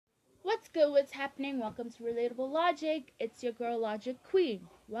What's good? What's happening? Welcome to Relatable Logic. It's your girl Logic Queen.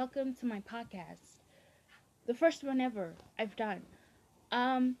 Welcome to my podcast. The first one ever I've done.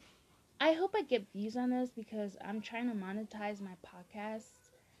 Um, I hope I get views on this because I'm trying to monetize my podcast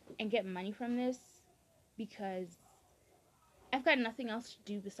and get money from this because I've got nothing else to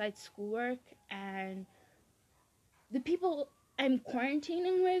do besides schoolwork, and the people I'm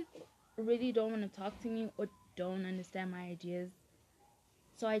quarantining with really don't want to talk to me or don't understand my ideas.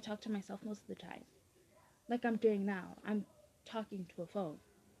 So I talk to myself most of the time. Like I'm doing now. I'm talking to a phone.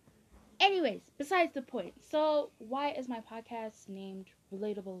 Anyways, besides the point. So, why is my podcast named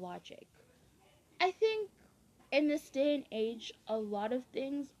Relatable Logic? I think in this day and age, a lot of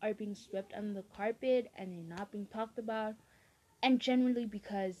things are being swept under the carpet and they're not being talked about. And generally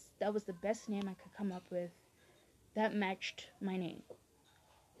because that was the best name I could come up with that matched my name.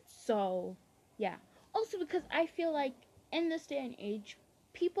 So, yeah. Also because I feel like in this day and age,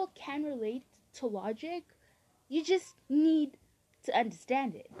 people can relate to logic. You just need to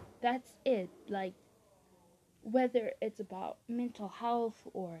understand it. That's it. Like, whether it's about mental health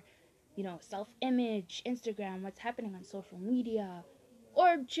or, self image, Instagram, what's happening on social media,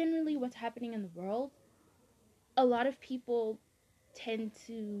 or generally what's happening in the world, a lot of people tend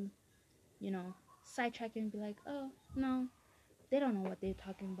to, you know, sidetrack and be like, oh, no, they don't know what they're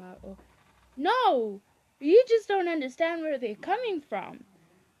talking about. Or, no, you just don't understand where they're coming from.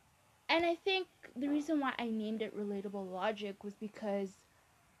 And I think the reason why I named it Relatable Logic was because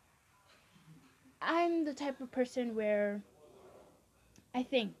I'm the type of person where I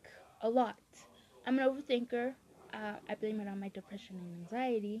think a lot. I'm an overthinker. I blame it on my depression and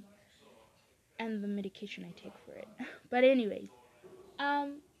anxiety and the medication I take for it. But anyways,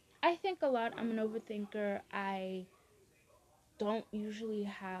 um, I think a lot. I'm an overthinker. I don't usually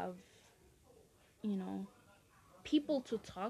have, you know, people to talk